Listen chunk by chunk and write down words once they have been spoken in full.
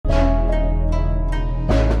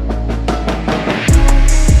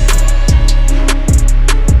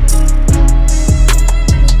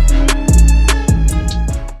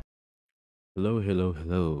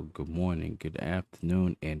Hello, good morning, good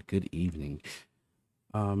afternoon, and good evening.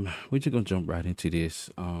 We're just gonna jump right into this.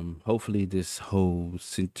 Hopefully this whole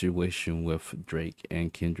situation with Drake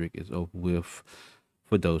and Kendrick is over with.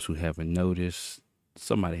 For those who haven't noticed,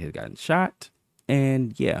 somebody has gotten shot,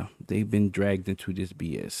 and yeah, they've been dragged into this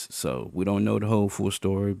BS. So we don't know the whole full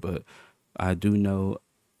story, but I do know.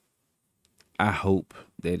 I hope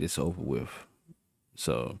that it's over with.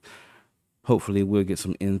 So hopefully we'll get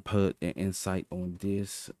some input and insight on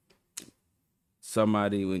this.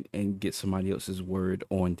 And get somebody else's word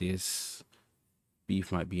on this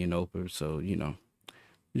beef might be an open. So,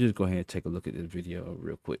 just go ahead and take a look at this video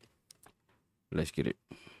real quick. Let's get it.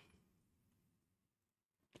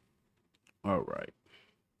 All right.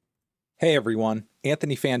 Hey everyone,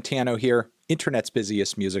 Anthony Fantano here, internet's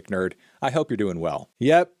busiest music nerd. I hope you're doing well.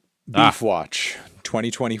 Yep, Beef Watch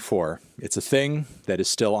 2024. It's a thing that is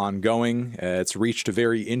still ongoing. It's reached a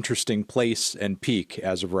very interesting place and peak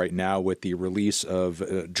as of right now with the release of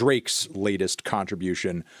Drake's latest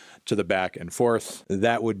contribution to the back and forth.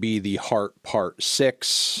 That would be the Heart Part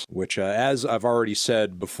 6, which as I've already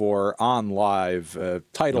said before on live,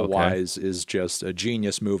 title-wise is just a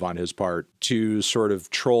genius move on his part to sort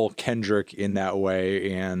of troll Kendrick in that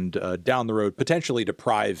way and down the road potentially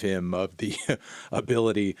deprive him of the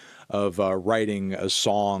ability of writing a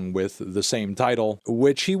song with the same title,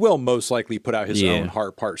 which he will most likely put out his own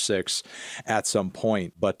Heart Part 6 at some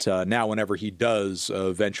point. But now whenever he does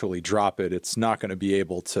eventually drop it, it's not going to be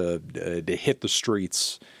able to hit the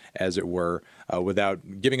streets, as it were, without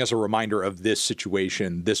giving us a reminder of this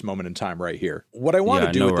situation, this moment in time right here. What I want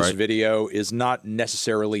to do with this video is not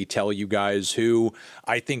necessarily tell you guys who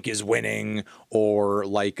I think is winning or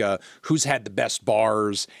like who's had the best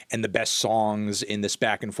bars and the best songs in this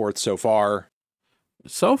back and forth so far.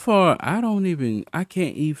 So far, I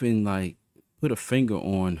can't even like put a finger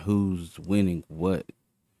on who's winning what.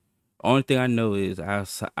 Only thing I know is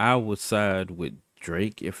I would side with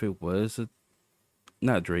Drake if it was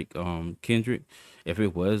not Drake, Kendrick, if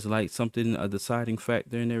it was like something, a deciding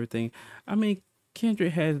factor and everything. I mean,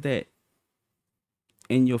 Kendrick has that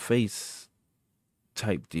in your face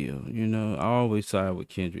type deal, I always side with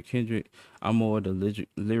Kendrick. I'm more the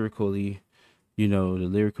lyrically, the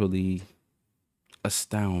lyrically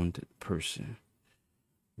astounded person.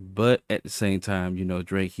 But at the same time,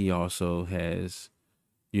 Drake, he also has,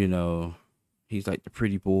 he's like the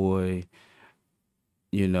pretty boy,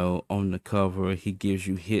 on the cover. He gives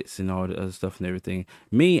you hits and all the other stuff and everything.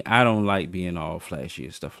 Me, I don't like being all flashy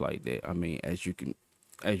and stuff like that. I mean, as you can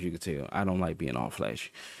tell, I don't like being all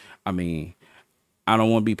flashy. I mean, I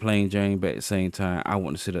don't want to be playing Jane, but at the same time, I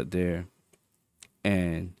want to sit up there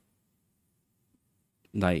and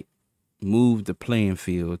like move the playing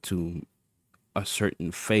field to a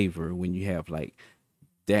certain favor when you have like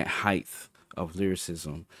that height of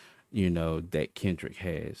lyricism, that Kendrick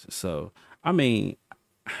has. So, I mean,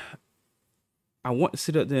 I want to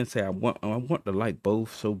sit up there and say I want to like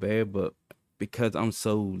both so bad, but because I'm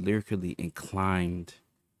so lyrically inclined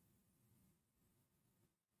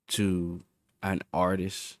to an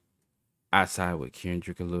artist, I side with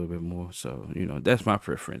Kendrick a little bit more. So, that's my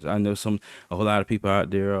preference. I know a whole lot of people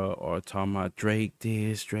out there are talking about Drake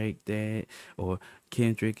this, Drake that, or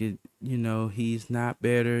Kendrick is, he's not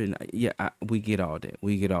better. And we get all that.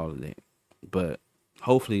 We get all of that. But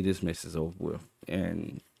hopefully this mess is over with.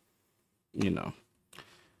 And,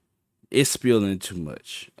 it's spilling too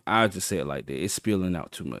much. I'll just say it like that. It's spilling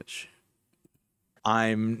out too much.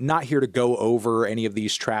 I'm not here to go over any of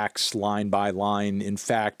these tracks line by line. In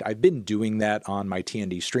fact, I've been doing that on my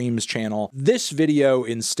TND Streams channel. This video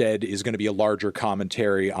instead is going to be a larger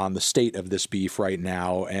commentary on the state of this beef right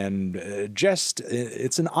now, and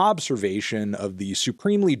it's an observation of the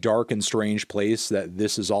supremely dark and strange place that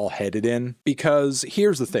this is all headed in. Because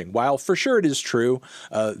here's the thing, while for sure it is true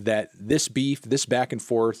that this beef, this back and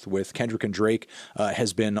forth with Kendrick and Drake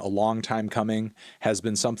has been a long time coming, has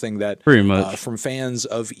been something that pretty much from fans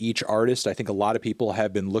of each artist, I think a lot of people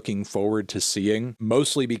have been looking forward to seeing,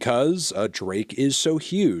 mostly because Drake is so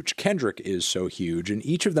huge, Kendrick is so huge, and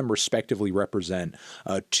each of them respectively represent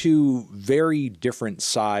two very different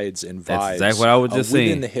sides and vibes. That's exactly what I was just saying.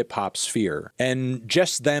 Within the hip-hop sphere. And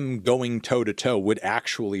just them going toe-to-toe would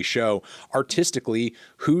actually show artistically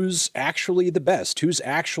who's actually the best, who's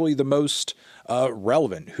actually the most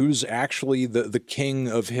relevant, who's actually the king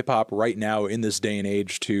of hip-hop right now in this day and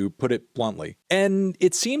age, to put it bluntly. And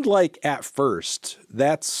it seemed like at first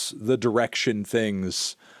that's the direction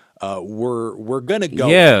things were gonna go.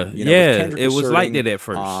 It was like that at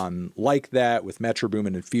first. Like that with Metro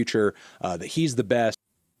Boomin and Future, that he's the best.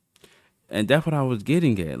 And that's what I was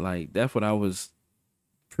getting at. Like, that's what I was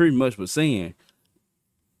pretty much was saying.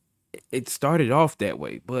 it started off that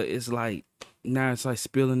way, but it's like now it's like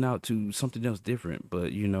spilling out to something else different.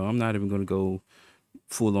 But you know, I'm not even gonna go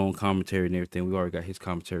full on commentary and everything. We already got his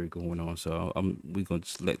commentary going on, so we gonna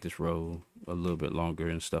just let this roll a little bit longer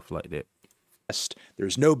and stuff like that.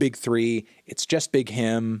 There's no big three. It's just big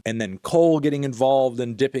him. And then Cole getting involved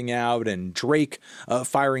and dipping out, and Drake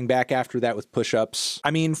firing back after that with push-ups.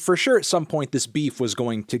 I mean, for sure at some point this beef was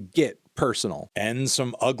going to get personal, and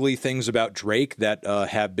some ugly things about Drake that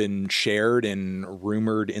have been shared and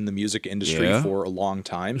rumored in the music industry for a long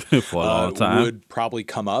time, would probably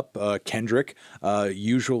come up. Kendrick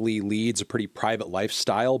usually leads a pretty private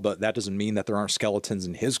lifestyle, but that doesn't mean that there aren't skeletons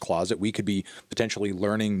in his closet. We could be potentially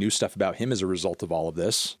learning new stuff about him as a result of all of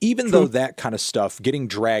this. Even though that kind of stuff getting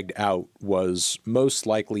dragged out was most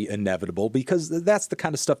likely inevitable, because that's the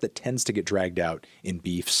kind of stuff that tends to get dragged out in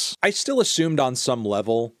beefs. I still assumed on some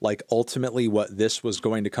level, like, ultimately what this was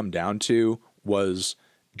going to come down to was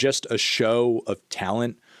just a show of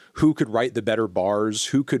talent. Who could write the better bars?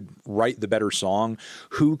 Who could write the better song?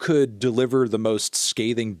 Who could deliver the most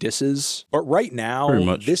scathing disses? But right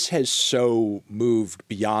now, this has so moved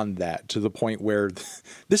beyond that, to the point where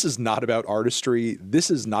this is not about artistry.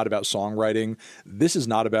 This is not about songwriting. This is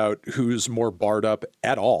not about who's more barred up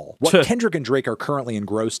at all. What Kendrick and Drake are currently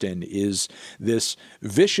engrossed in is this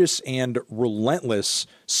vicious and relentless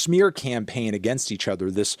smear campaign against each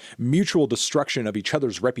other, this mutual destruction of each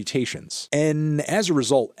other's reputations. And as a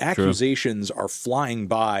result, accusations are flying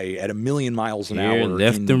by at 1,000,000 miles an hour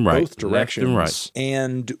left in and right, both directions.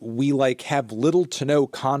 And we like have little to no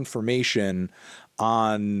confirmation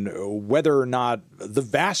on whether or not the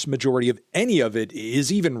vast majority of any of it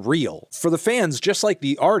is even real. For the fans, just like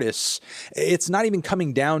the artists, it's not even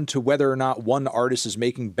coming down to whether or not one artist is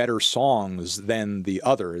making better songs than the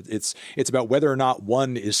other. It's about whether or not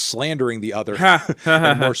one is slandering the other in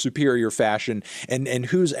a more superior fashion, and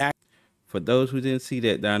who's for those who didn't see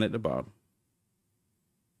that down at the bottom.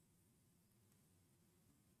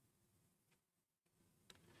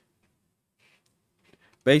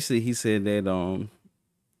 Basically, he said that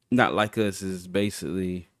Not Like Us is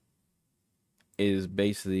basically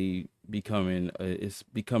becoming it's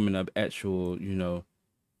becoming an actual, you know,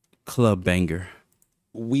 club banger.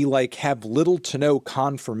 We like have little to no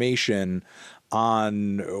confirmation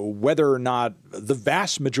on whether or not the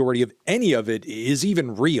vast majority of any of it is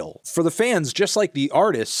even real. For the fans, just like the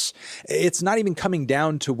artists, it's not even coming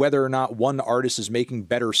down to whether or not one artist is making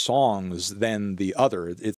better songs than the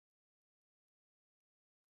other.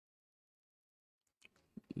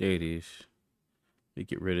 There it is. Let me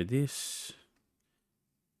get rid of this.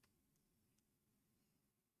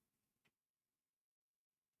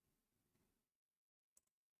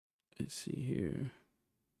 Let's see here.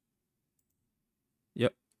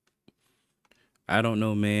 Yep. I don't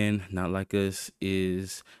know, man. Not Like Us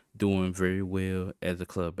is doing very well as a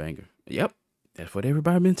club banger. Yep. That's what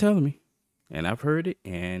everybody been telling me. And I've heard it.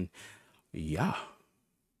 And yeah.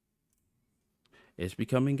 It's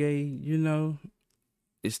becoming gay, you know.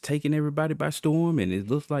 It's taking everybody by storm. And it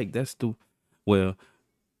looks like that's the... Well,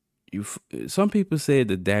 some people said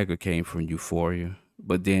the dagger came from Euphoria.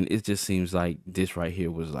 But then it just seems like this right here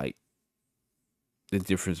was like the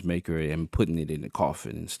difference maker and putting it in the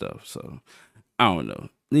coffin and stuff. So I don't know.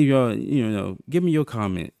 Leave your, you know, give me your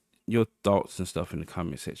comment, your thoughts and stuff in the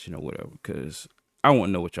comment section or whatever, because I want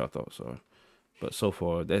to know what y'all thoughts are. But so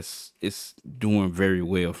far, it's doing very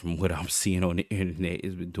well from what I'm seeing on the internet.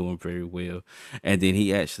 It's been doing very well. And then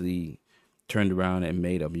he actually turned around and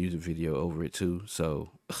made a music video over it too.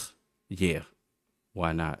 So yeah,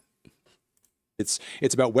 why not?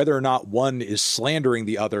 It's about whether or not one is slandering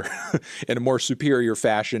the other in a more superior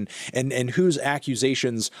fashion, and whose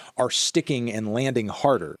accusations are sticking and landing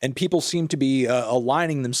harder. And people seem to be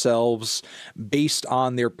aligning themselves based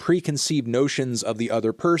on their preconceived notions of the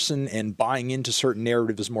other person and buying into certain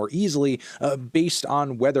narratives more easily based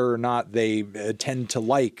on whether or not they tend to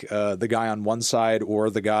like the guy on one side or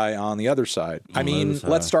the guy on the other side. I mean,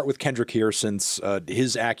 let's start with Kendrick here, since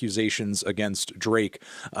his accusations against Drake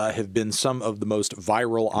have been some of the most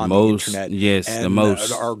viral on the internet. Yes, and the most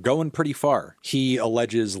are going pretty far. He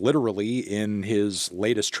alleges literally in his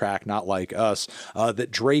latest track, Not Like Us,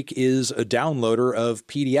 that Drake is a downloader of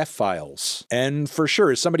PDF files. And for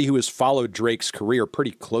sure, as somebody who has followed Drake's career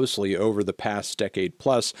pretty closely over the past decade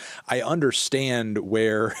plus, I understand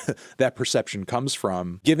where that perception comes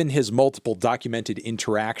from, given his multiple documented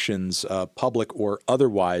interactions, public or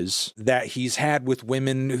otherwise, that he's had with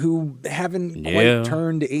women who haven't quite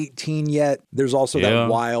turned 18 yet. There's also that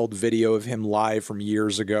wild video of him live from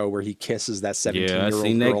years ago where he kisses that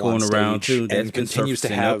 17-year-old girl on stage, around too. And continues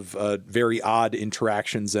to have very odd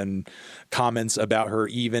interactions and comments about her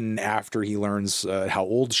even after he learns how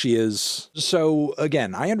old she is. So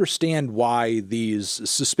again, I understand why these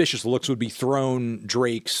suspicious looks would be thrown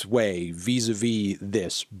Drake's way vis-a-vis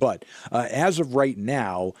this, but as of right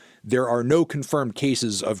now, there are no confirmed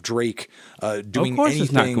cases of Drake doing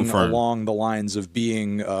anything along the lines of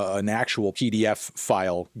being an actual PDF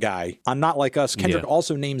file guy. Not like us. Kendrick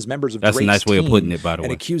also names members of Drake's a nice way of putting it, by the way,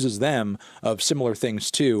 and accuses them of similar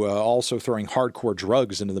things too, also throwing hardcore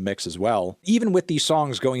drugs into the mix as well. Even with these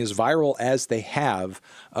songs going as viral as they have,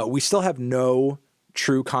 we still have no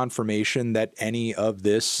true confirmation that any of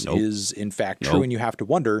this is in fact true. And you have to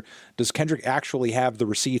wonder, does Kendrick actually have the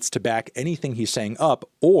receipts to back anything he's saying up,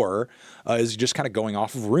 or is he just kind of going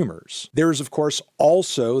off of rumors? There's, of course,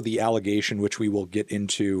 also the allegation, which we will get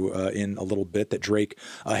into in a little bit, that Drake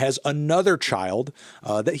has another child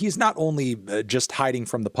that he's not only just hiding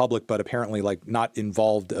from the public, but apparently like not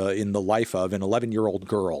involved in the life of an 11-year-old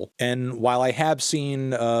girl. And while I have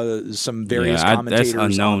seen some various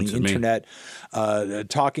commentators on the internet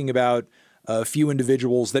talking about a few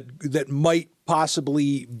individuals that might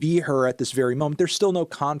possibly be her at this very moment, there's still no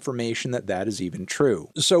confirmation that that is even true.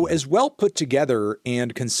 So as well put together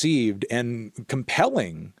and conceived and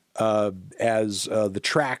compelling as the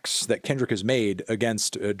tracks that Kendrick has made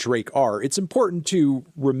against Drake are, it's important to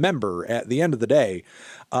remember at the end of the day,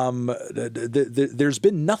 there's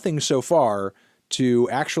been nothing so far to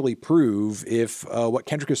actually prove if what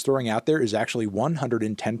Kendrick is throwing out there is actually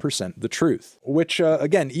 110% the truth. Which,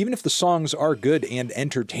 again, even if the songs are good and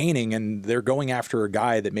entertaining and they're going after a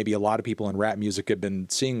guy that maybe a lot of people in rap music have been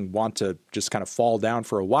seeing want to just kind of fall down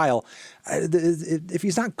for a while, if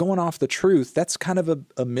he's not going off the truth, that's kind of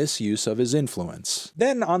a misuse of his influence.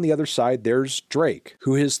 Then on the other side, there's Drake,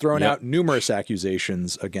 who has thrown out numerous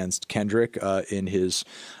accusations against Kendrick in his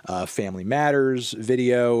Family Matters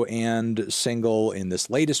video and single. In this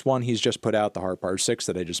latest one he's just put out, the Hard Part 6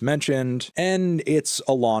 that I just mentioned. And it's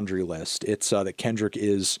a laundry list. It's that Kendrick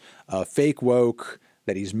is fake woke,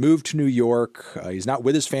 that he's moved to New York, he's not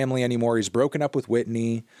with his family anymore, he's broken up with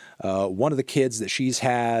Whitney. One of the kids that she's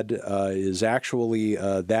had is actually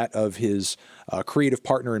that of his creative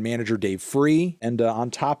partner and manager, Dave Free. And on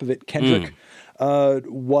top of it, Kendrick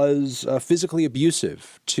was physically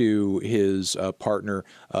abusive to his partner,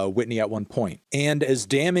 Whitney, at one point. And as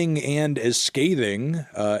damning and as scathing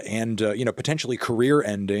and potentially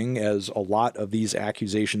career-ending as a lot of these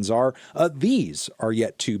accusations are, these are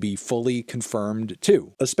yet to be fully confirmed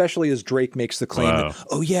too. Especially as Drake makes the claim that,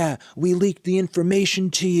 oh yeah, we leaked the information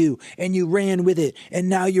to you and you ran with it and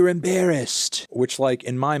now you're embarrassed. Which, like,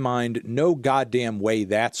 in my mind, no goddamn way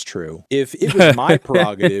that's true. If it was my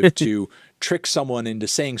prerogative to trick someone into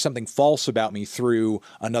saying something false about me through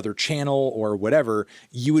another channel or whatever,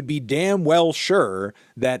 you would be damn well sure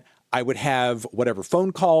that I would have whatever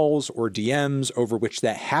phone calls or DMs over which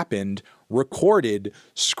that happened recorded,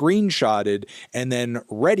 screenshotted, and then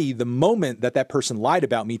ready the moment that that person lied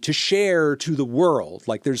about me to share to the world.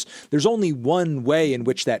 Like there's only one way in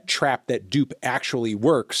which that trap, that dupe actually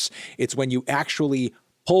works. It's when you actually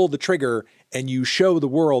pull the trigger and you show the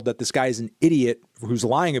world that this guy is an idiot who's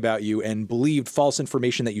lying about you and believed false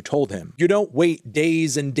information that you told him. You don't wait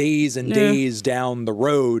days and days and days down the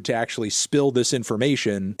road to actually spill this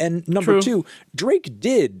information. And number two, Drake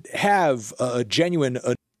did have a genuine...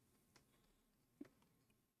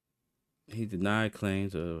 He denied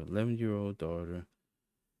claims of 11-year-old daughter.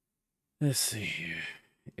 Let's see here.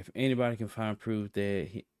 If anybody can find proof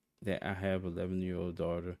that I have an 11-year-old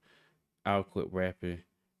daughter, I'll quit rapping.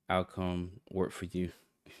 I'll come work for you.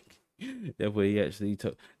 That way he actually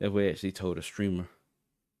told a streamer.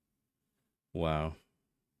 Wow.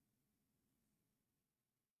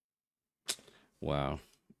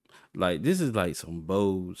 Like, this is like some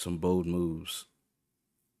bold moves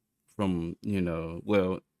from,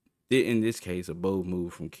 well, in this case, a bold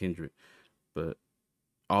move from Kendrick, but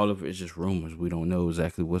all of it is just rumors. We don't know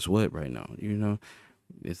exactly what's what right now,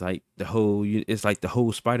 It's like the whole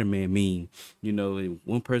Spider-Man meme,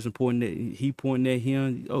 one person pointing at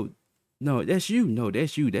him. Oh, no, that's you. No,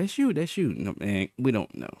 that's you. No, man, we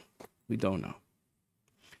don't know.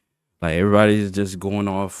 Like, everybody's just going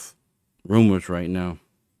off rumors right now.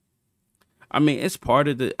 I mean, it's part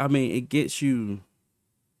of it gets you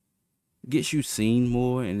seen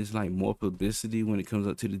more, and it's like more publicity when it comes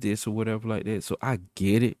up to the diss or whatever like that. So I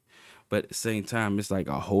get it. But at the same time, it's like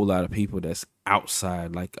a whole lot of people that's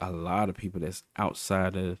outside, like a lot of people that's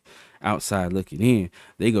outside looking in.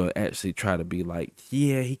 They gonna actually try to be like,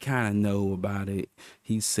 yeah, he kind of know about it.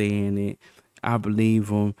 He's saying it. I believe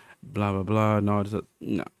him. Blah blah blah and all this.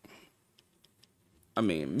 No. I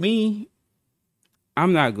mean,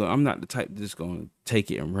 I'm not the type that's gonna take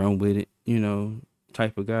it and run with it, you know,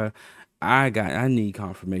 type of guy. I need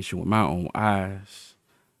confirmation with my own eyes,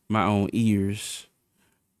 my own ears,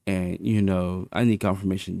 and you know, I need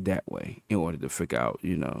confirmation that way in order to figure out,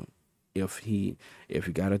 you know, if he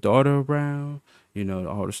got a daughter around, you know,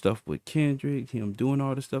 all the stuff with Kendrick, him doing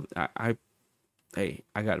all the stuff. I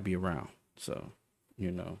got to be around. So,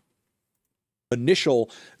 you know. Initial,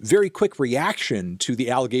 very quick reaction to the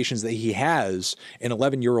allegations that he has an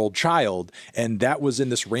 11-year-old child. And that was in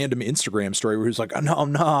this random Instagram story where he was like, oh,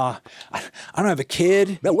 no, I don't have a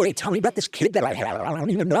kid. No, wait, tell me about this kid that I have. I don't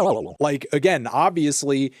even know. Like, again,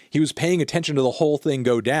 obviously he was paying attention to the whole thing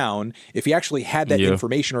go down. If he actually had that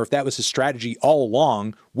information, or if that was his strategy all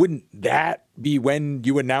along, wouldn't that be when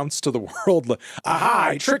you announce to the world, aha,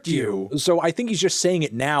 I tricked you? So I think he's just saying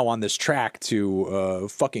it now on this track to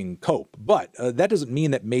fucking cope. But that doesn't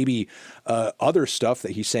mean that maybe other stuff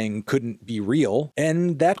that he's saying couldn't be real.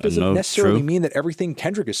 And that doesn't necessarily mean that everything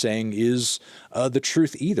Kendrick is saying is the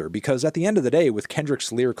truth either. Because at the end of the day, with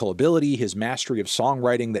Kendrick's lyrical ability, his mastery of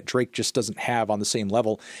songwriting that Drake just doesn't have on the same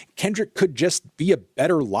level, Kendrick could just be a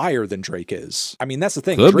better liar than Drake is. I mean, that's the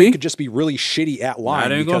thing. Drake could just be really shitty at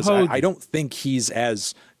lying, because I don't think he's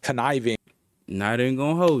as conniving. Not even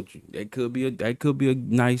gonna hold you. That could be a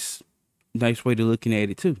nice way to looking at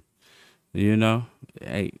it too. You know,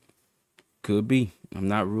 hey, could be. I'm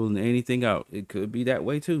not ruling anything out. It could be that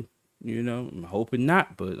way too. You know, I'm hoping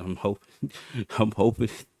not, but I'm hoping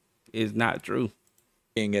it's not true.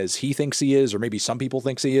 As he thinks he is, or maybe some people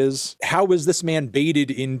thinks he is. How was this man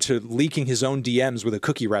baited into leaking his own DMs with a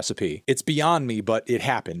cookie recipe? It's beyond me, but it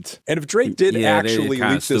happened. And if Drake did actually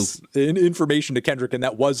leak this information to Kendrick, and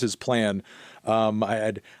that was his plan,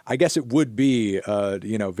 I guess it would be,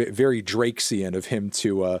 you know, very Drakesian of him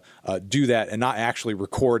to do that and not actually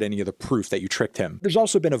record any of the proof that you tricked him. There's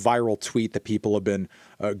also been a viral tweet that people have been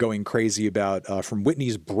going crazy about from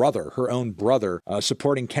Whitney's brother, her own brother,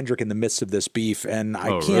 supporting Kendrick in the midst of this beef. And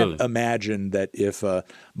I can't imagine that if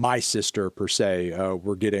my sister, per se,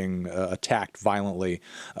 were getting attacked violently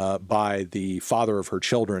by the father of her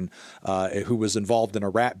children, who was involved in a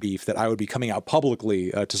rap beef, that I would be coming out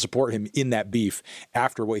publicly to support him in that beef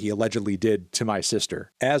after what he allegedly did to my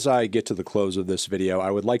sister. As I get to the close of this video,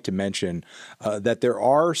 I would like to mention that there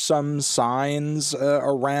are some signs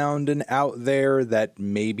around and out there that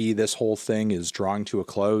maybe this whole thing is drawing to a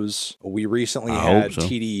close. We recently had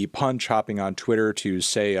TDE Punch hopping on Twitter to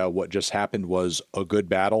say what just happened was a good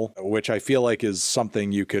battle, which I feel like is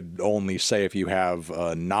something you could only say if you have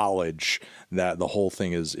knowledge that the whole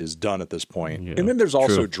thing is done at this point. And then there's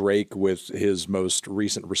also Drake with his most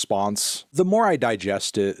recent response. The more I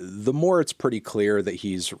digest it, the more it's pretty clear that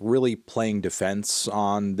he's really playing defense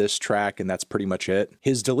on this track, and that's pretty much it.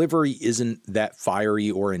 His delivery isn't that fiery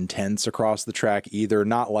or intense across the track either,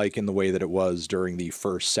 not like in the way that it was during the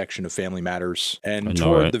first section of Family Matters. And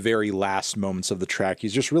toward the very last moments of the track,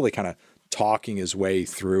 he's just really kind of talking his way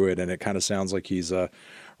through it, and it kind of sounds like he's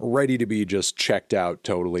ready to be just checked out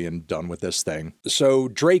totally and done with this thing. So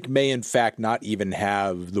Drake may in fact not even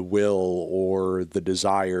have the will or the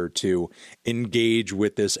desire to engage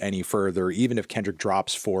with this any further, even if Kendrick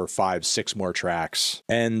drops 4, 5, 6 more tracks.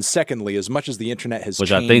 And secondly, as much as the internet has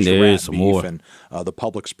changed rap beef and the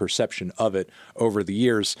public's perception of it over the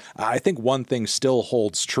years, I think one thing still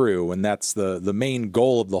holds true, and that's the main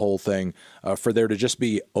goal of the whole thing, for there to just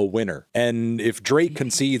be a winner. And if Drake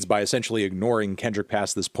concedes by essentially ignoring Kendrick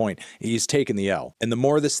past this point, he's taken the L. And the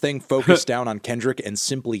more this thing focused down on Kendrick and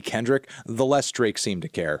simply Kendrick, the less Drake seemed to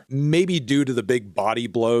care. Maybe due to the big body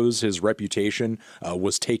blows his reputation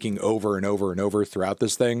was taking over and over and over throughout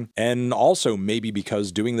this thing. And also maybe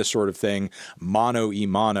because doing this sort of thing mano a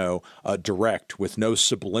mano, direct, with no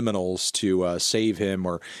subliminals to save him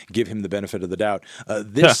or give him the benefit of the doubt,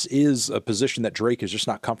 this is a position that Drake is just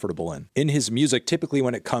not comfortable in. In his music, typically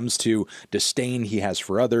when it comes to disdain he has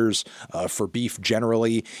for others, for beef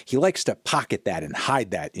generally, he likes to pocket that and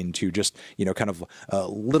hide that into just, you know, kind of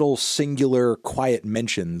little singular quiet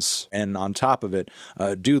mentions. And on top of it,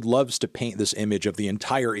 dude loves to paint this image of the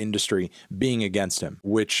entire industry being against him,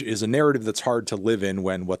 which is a narrative that's hard to live in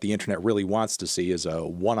when what the internet really wants to see is a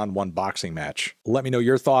one-on-one boxing match. Let me know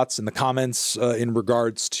your thoughts in the comments in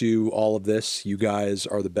regards to all of this. You guys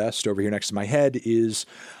are the best. Over here next to my head is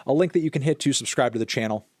a link that you can hit to subscribe to the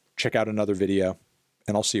channel, check out another video,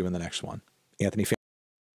 and I'll see you in the next one. Anthony Fantano.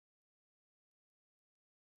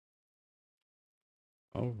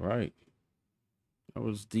 All right. That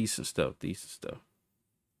was decent stuff.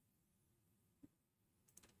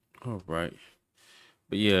 All right.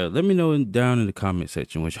 But yeah, let me know down in the comment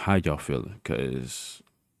section how y'all feeling, because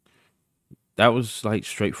that was like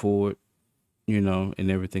straightforward. you know,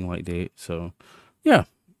 and everything like that. So yeah,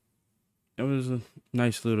 it was a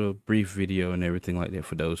nice little brief video and everything like that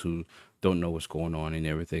for those who don't know what's going on and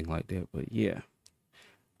everything like that. But yeah,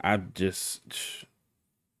 I just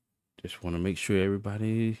want to make sure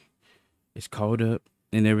everybody is caught up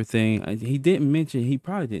and everything. He didn't mention, he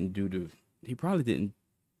probably didn't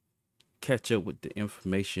catch up with the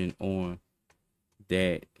information on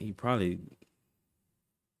that. He probably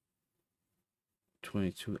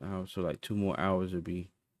 22 hours, so like 2 more hours would be.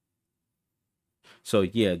 So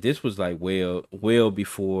yeah, this was like well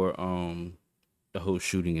before the whole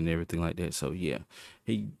shooting and everything like that. So yeah,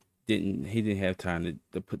 he didn't have time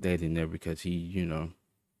to put that in there because he, you know,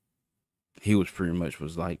 he was pretty much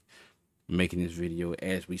was like making this video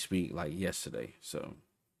as we speak, like yesterday. So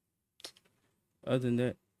other than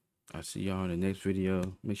that, I'll see y'all in the next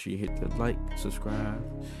video. Make sure you hit the like, subscribe,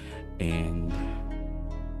 and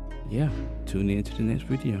yeah, tune in to the next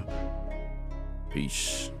video.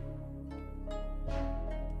 Peace.